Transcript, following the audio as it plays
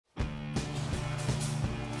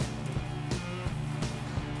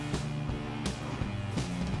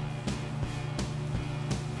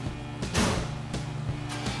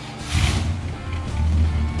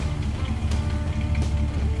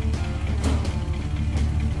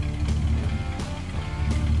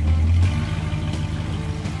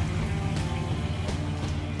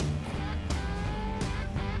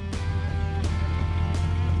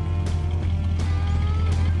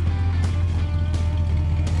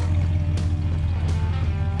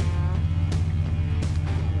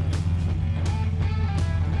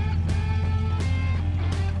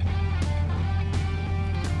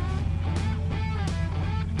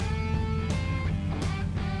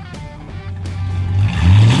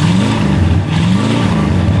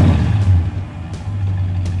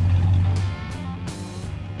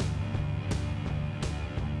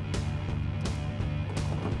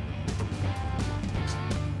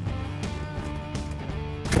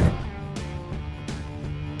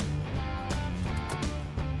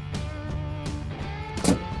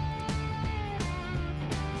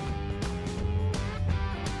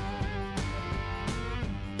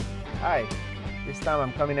Hi, this time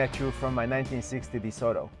I'm coming at you from my 1960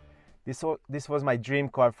 DeSoto. This was my dream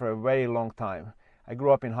car for a very long time. I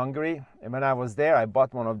grew up in Hungary, and when I was there I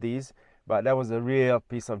bought one of these, but that was a real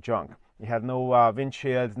piece of junk. It had no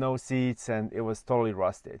windshield, no seats, and it was totally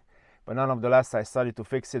rusted. But nonetheless, I started to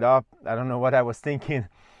fix it up. I don't know what I was thinking.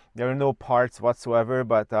 There were no parts whatsoever,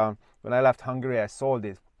 but when I left Hungary I sold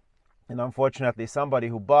it. And unfortunately, somebody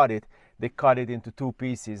who bought it, they cut it into two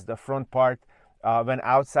pieces. The front part went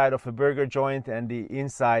outside of a burger joint, and the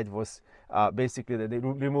inside was basically they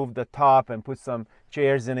removed the top and put some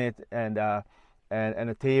chairs in it and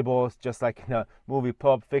a table, just like in a movie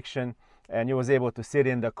Pulp Fiction. And you was able to sit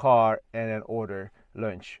in the car and then order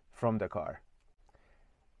lunch from the car.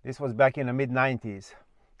 This was back in the mid-90s.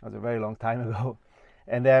 That was a very long time ago.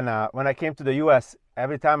 And then when I came to the US,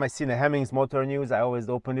 every time I seen a Hemmings Motor News, I always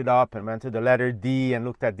opened it up and went to the letter D and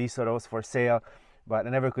looked at DeSotos for sale. But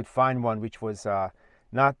I never could find one which was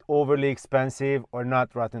not overly expensive or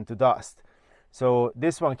not rotten to dust. So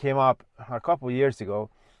this one came up a couple years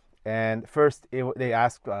ago, and first they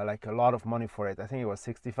asked like a lot of money for it. I think it was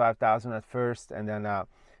 $65,000 at first, and then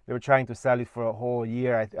they were trying to sell it for a whole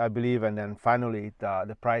year, I believe, and then finally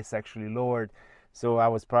the price actually lowered. So I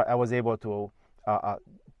was able to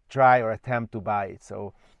try or attempt to buy it.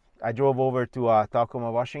 So I drove over to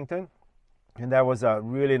Tacoma, Washington, and there was a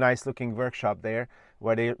really nice looking workshop there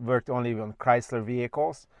where they worked only on Chrysler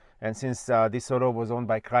vehicles. And since DeSoto was owned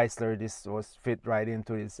by Chrysler, this was fit right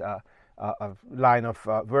into his line of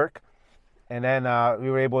work. And then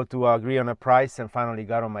we were able to agree on a price and finally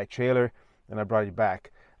got on my trailer, and I brought it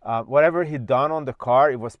back. Whatever he'd done on the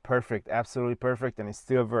car, it was perfect, absolutely perfect, and it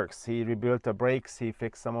still works. He rebuilt the brakes, he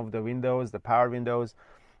fixed some of the windows, the power windows,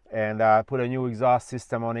 and put a new exhaust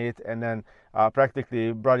system on it, and then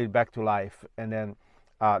practically brought it back to life. And then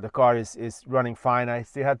the car is running fine. I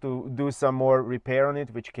still had to do some more repair on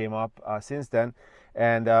it, which came up since then.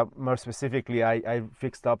 And more specifically, I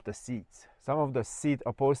fixed up the seats. Some of the seat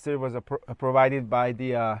upholstery was provided by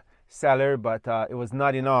the seller, but it was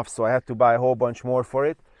not enough, so I had to buy a whole bunch more for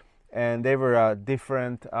it. And they were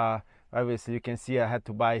different. Obviously, you can see I had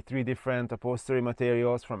to buy 3 different upholstery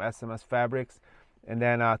materials from SMS Fabrics, and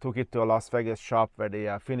then I took it to a Las Vegas shop where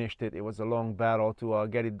they finished it. It was a long battle to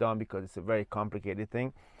get it done because it's a very complicated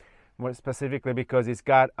thing. More specifically because it's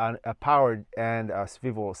got a powered and a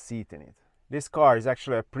swivel seat in it. This car is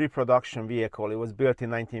actually a pre-production vehicle. It was built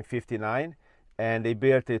in 1959, and they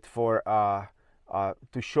built it for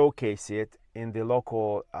to showcase it in the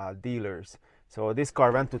local dealers. So this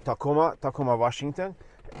car went to Tacoma, Washington,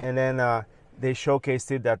 and then they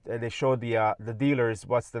showcased it. That they showed the dealers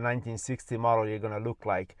what's the 1960 model you're gonna look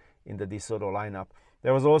like in the DeSoto lineup.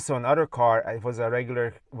 There was also another car. It was a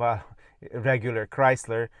regular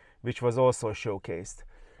Chrysler, which was also showcased.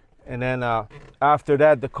 And then after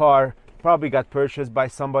that, the car probably got purchased by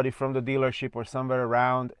somebody from the dealership or somewhere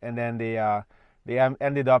around, and then they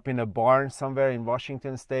ended up in a barn somewhere in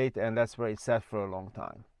Washington State, and that's where it sat for a long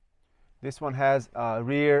time. This one has a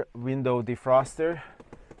rear window defroster,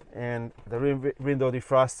 and the rear window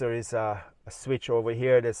defroster is a switch over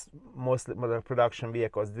here. Most of the production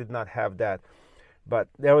vehicles did not have that, but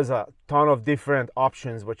there was a ton of different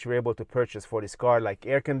options which you were able to purchase for this car, like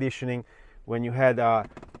air conditioning. When you had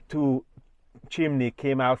 2 chimney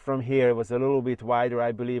came out from here, it was a little bit wider,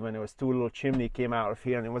 I believe, and there was 2 little chimney came out of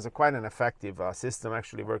here, and it was quite an effective system.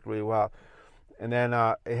 Actually worked really well. And then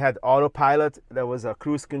it had autopilot. There was a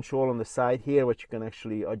cruise control on the side here, which you can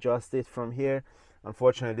actually adjust it from here.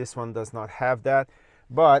 Unfortunately, this one does not have that,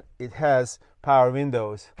 but it has power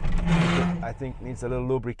windows. I think needs a little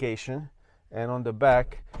lubrication. And on the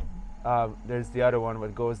back, there's the other one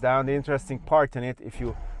that goes down. The interesting part in it, if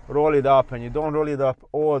you roll it up, and you don't roll it up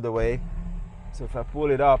all the way, so if I pull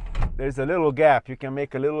it up, there's a little gap. You can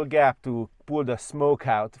make a little gap to pull the smoke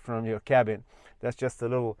out from your cabin. That's just a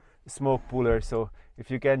little smoke puller. So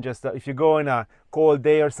if you can just if you go in a cold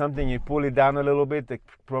day or something, you pull it down a little bit, it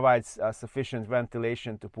provides sufficient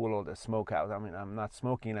ventilation to pull all the smoke out. I mean, I'm not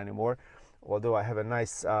smoking anymore, although I have a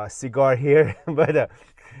nice cigar here, but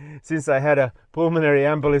since I had a pulmonary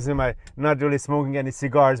embolism, I'm not really smoking any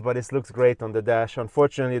cigars, but it looks great on the dash.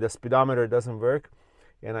 Unfortunately, the speedometer doesn't work,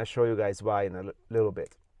 and I'll show you guys why in a little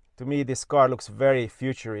bit. To me, this car looks very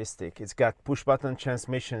futuristic. It's got push-button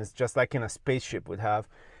transmissions, just like in a spaceship would have.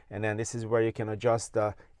 And then this is where you can adjust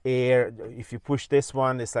the air. If you push this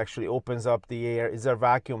one, this actually opens up the air. It's a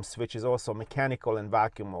vacuum switch. It's also mechanical and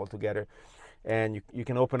vacuum altogether. And you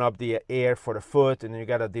can open up the air for the foot, and you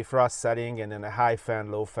got a defrost setting, and then a high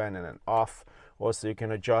fan, low fan, and an off. Also, you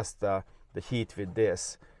can adjust the heat with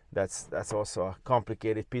this. That's also a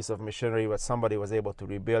complicated piece of machinery what somebody was able to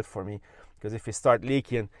rebuild for me. because if it start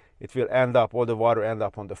leaking, it will end up, all the water end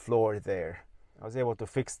up on the floor there. I was able to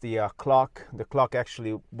fix the clock. The clock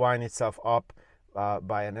actually winds itself up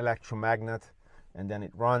by an electromagnet, and then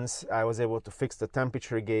it runs. I was able to fix the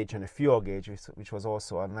temperature gauge and the fuel gauge, which was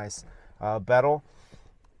also a nice battle.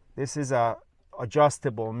 This is a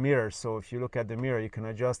adjustable mirror, so if you look at the mirror, you can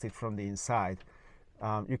adjust it from the inside.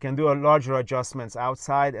 You can do a larger adjustments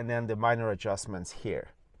outside and then the minor adjustments here.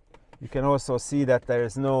 You can also see that there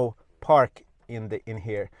is no park in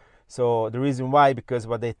here. So the reason why, because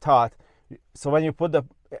what they thought, so when you put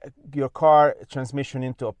your car transmission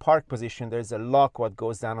into a park position, there's a lock what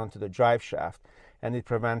goes down onto the drive shaft, and it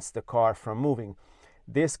prevents the car from moving.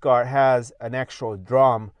 This car has an actual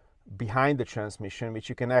drum behind the transmission, which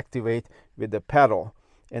you can activate with the pedal,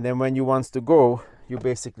 and then when you want to go, you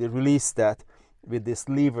basically release that with this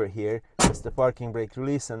lever here. It's the parking brake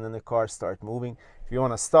release, and then the car starts moving. If you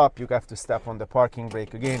want to stop, you have to step on the parking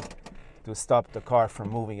brake again to stop the car from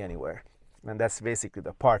moving anywhere, and that's basically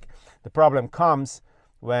the park. The problem comes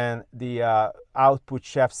when the output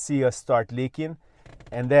shaft seals start leaking,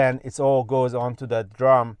 and then it all goes onto the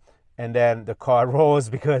drum, and then the car rolls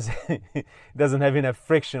because it doesn't have enough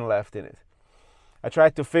friction left in it. I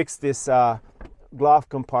tried to fix this glove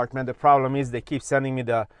compartment. The problem is they keep sending me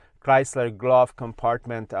the Chrysler glove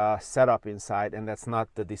compartment setup inside, and that's not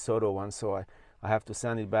the DeSoto one, so I have to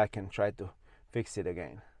send it back and try to fix it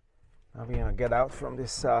again. Now we're gonna get out from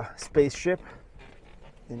this spaceship,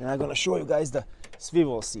 and I'm gonna show you guys the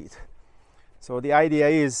swivel seat. So the idea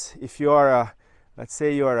is, if you are let's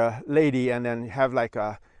say you're a lady and then you have like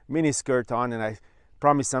a mini skirt on, and I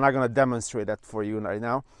promise I'm not going to demonstrate that for you right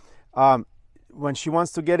now. When she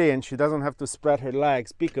wants to get in, she doesn't have to spread her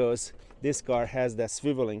legs because this car has that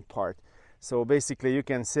swiveling part. So basically you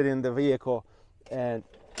can sit in the vehicle and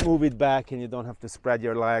move it back, and you don't have to spread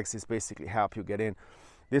your legs. It's basically help you get in.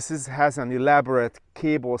 This has an elaborate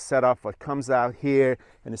cable setup that comes out here,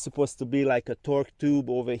 and it's supposed to be like a torque tube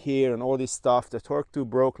over here and all this stuff. The torque tube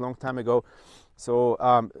broke a long time ago. So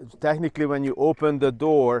technically when you open the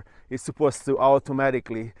door, it's supposed to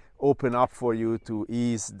automatically open up for you to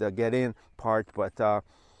ease the get in part, but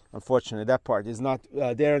unfortunately that part is not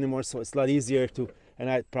there anymore, so it's a lot easier to, and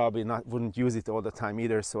I probably wouldn't use it all the time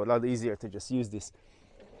either, so a lot easier to just use this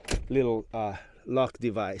little lock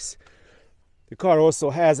device. The car also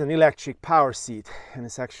has an electric power seat, and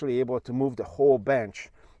it's actually able to move the whole bench,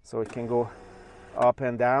 so it can go up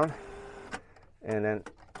and down, and then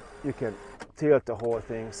you can tilt the whole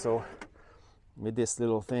thing. So with this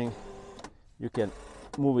little thing you can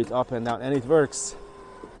move it up and down, and it works.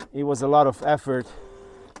 It was a lot of effort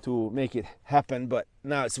to make it happen, but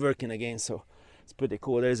now it's working again, so it's pretty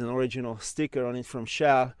cool. There's an original sticker on it from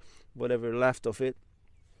Shell, whatever left of it.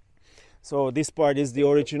 So this part is the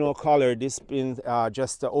original color. This been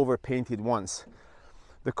just overpainted once.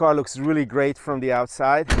 The car looks really great from the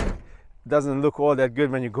outside. Doesn't look all that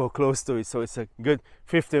good when you go close to it, so it's a good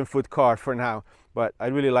 15-foot car for now, but I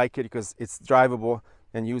really like it because it's drivable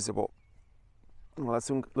and usable. Well,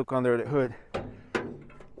 let's look under the hood.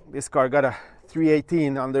 This car got a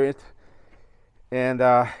 318 under it, and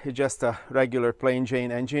it's just a regular plain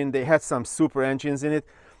Jane engine. They had some super engines in it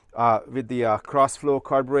with the cross-flow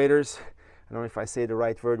carburetors. I don't know if I say the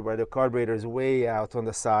right word, where the carburetor is way out on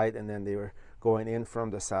the side and then they were going in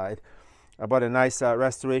from the side. I bought a nice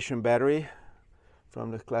restoration battery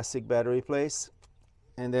from the classic battery place,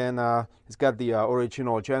 and then it's got the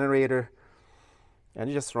original generator, and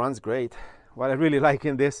it just runs great. What I really like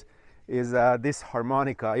in this is this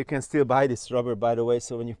harmonica. You can still buy this rubber, by the way,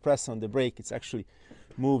 so when you press on the brake, it actually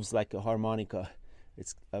moves like a harmonica.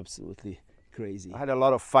 It's absolutely crazy. I had a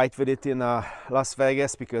lot of fight with it in Las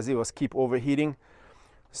Vegas because it was keep overheating.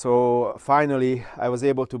 So finally I was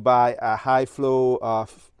able to buy a high flow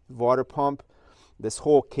water pump. This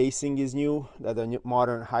whole casing is new, the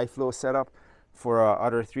modern high flow setup for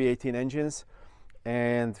other 318 engines.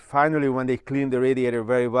 And finally, when they cleaned the radiator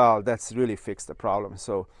very well, that's really fixed the problem.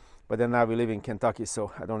 So, but then now we live in Kentucky,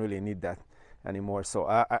 so I don't really need that anymore. So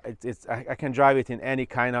I can drive it in any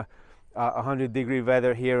kind of 100-degree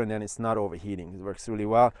weather here, and then it's not overheating. It works really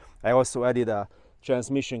well. I also added a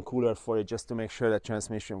transmission cooler for it just to make sure that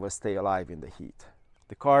transmission will stay alive in the heat.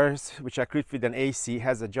 The cars, which are equipped with an AC,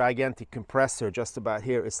 has a gigantic compressor just about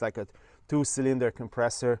here. It's like a 2-cylinder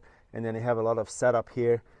compressor, and then they have a lot of setup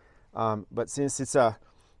here. But since it's a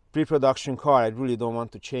pre-production car, I really don't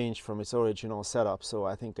want to change from its original setup. So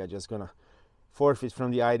I think I'm just gonna forfeit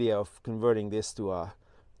from the idea of converting this to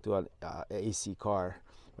an AC car.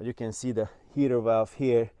 But you can see the heater valve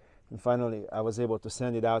here. And finally I was able to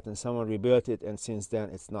send it out and someone rebuilt it, and since then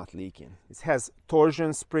it's not leaking. It has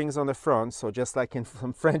torsion springs on the front, so just like in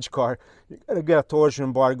some French car, you gotta get a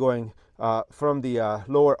torsion bar going from the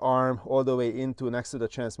lower arm all the way into next to the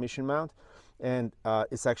transmission mount, and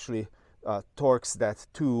it's actually torques that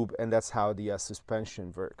tube, and that's how the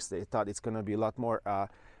suspension works. They thought it's gonna be a lot more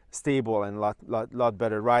stable and lot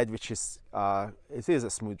better ride, which is it is a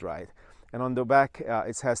smooth ride. And on the back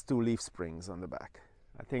it has 2 leaf springs on the back.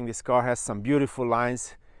 I think this car has some beautiful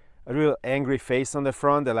lines, a real angry face on the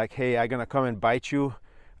front. They're like, hey, I'm gonna come and bite you.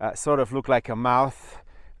 Sort of look like a mouth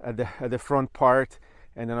at the front part.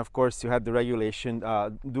 And then of course you had the regulation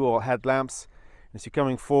dual headlamps. As you're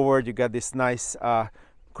coming forward, you got this nice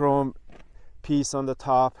chrome piece on the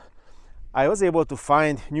top. I was able to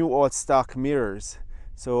find new old stock mirrors,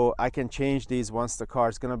 so I can change these once the car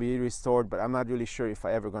is going to be restored, but I'm not really sure if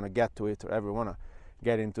I ever going to get to it or ever want to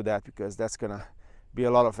get into that, because that's going to be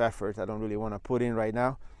a lot of effort I don't really want to put in right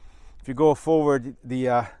now. If you go forward,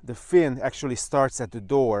 the fin actually starts at the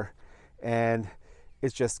door, and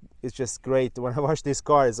it's just great. When I wash this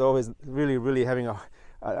car, it's always really having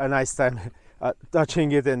a nice time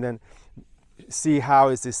touching it, and then see how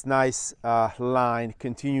is this nice line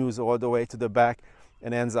continues all the way to the back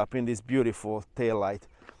and ends up in this beautiful tail light.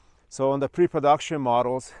 So on the pre-production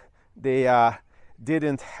models, they had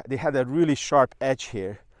a really sharp edge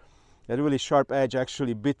here. That really sharp edge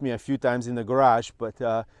actually bit me a few times in the garage, but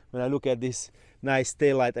when I look at this nice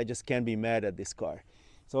tail light, I just can't be mad at this car.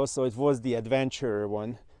 So it was the adventurer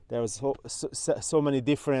one. There was so many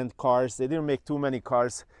different cars. They didn't make too many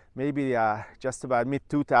cars. Maybe just about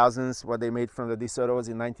mid-2000s, what they made from the DeSotos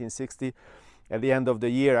in 1960. At the end of the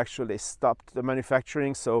year, actually, they stopped the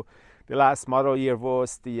manufacturing. So the last model year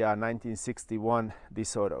was the 1961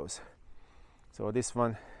 DeSotos. So this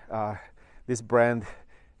one, this brand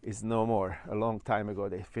is no more. A long time ago,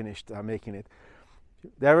 they finished making it.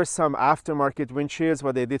 There were some aftermarket windshields,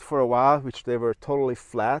 what they did for a while, which they were totally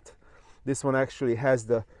flat. This one actually has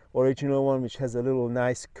the original one, which has a little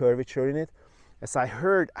nice curvature in it. As I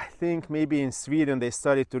heard, I think maybe in Sweden they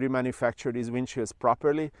started to remanufacture these windshields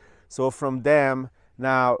properly. So from them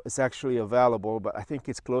now it's actually available, but I think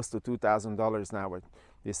it's close to $2,000 now what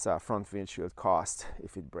this front windshield costs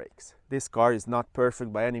if it breaks. This car is not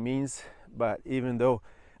perfect by any means, but even though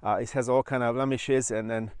it has all kind of blemishes and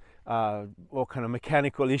then all kind of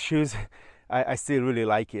mechanical issues, I still really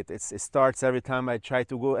like it. It starts every time I try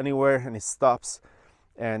to go anywhere, and it stops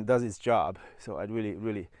and does its job. So I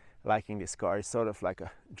really liking this car. It's sort of like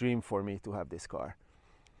a dream for me to have this car.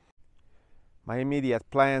 My immediate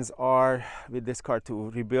plans are with this car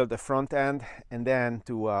to rebuild the front end, and then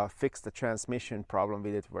to fix the transmission problem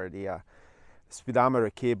with it, where the speedometer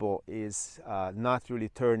cable is not really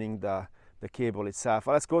turning the cable itself.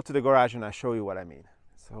 Well, let's go to the garage and I'll show you what I mean.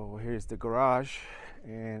 So here's the garage,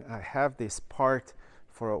 and I have this part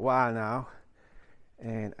for a while now,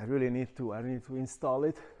 and I need to install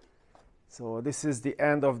it. So this is the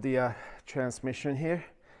end of the transmission here,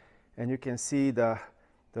 and you can see the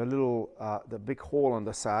little the big hole on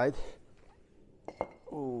the side.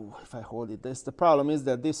 Oh, if I hold it, the problem is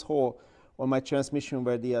that this hole on my transmission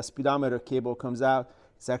where the speedometer cable comes out,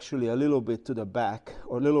 it's actually a little bit to the back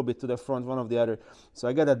or a little bit to the front, one of the other. So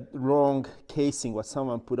I got a wrong casing what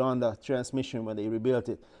someone put on the transmission when they rebuilt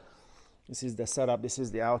it. This is the setup. This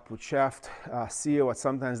is the output shaft seal, what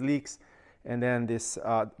sometimes leaks, and then this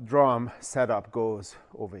drum setup goes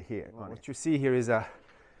over here. What you see here is a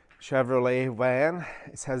Chevrolet van.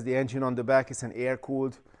 It has the engine on the back. It's an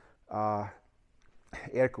air-cooled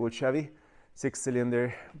Chevy,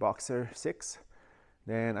 6-cylinder Boxer 6.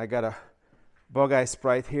 Then I got a Bug-Eye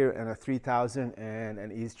Sprite here and a 3000 and an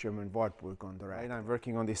East German Wartburg on the right. I'm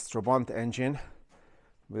working on this Trabant engine.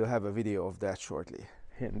 We'll have a video of that shortly.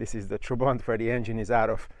 And this is the Trabant where the engine is out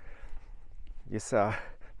of. This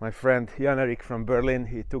my friend Jan-Erik from Berlin,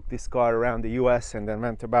 he took this car around the US and then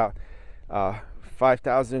went about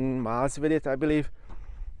 5,000 miles with it, I believe.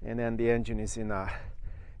 And then the engine is in a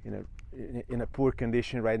poor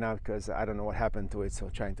condition right now because I don't know what happened to it, so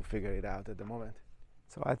trying to figure it out at the moment.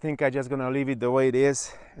 So I think I'm just gonna leave it the way it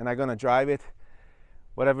is, and I'm gonna drive it.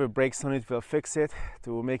 Whatever breaks on it, we'll fix it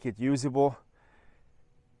to make it usable.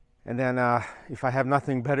 And then if I have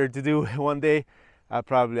nothing better to do one day, I'm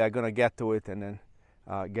gonna get to it and then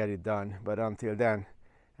get it done. But until then,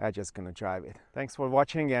 I'm just gonna drive it. Thanks for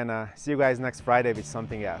watching, and see you guys next Friday with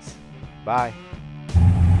something else. Bye.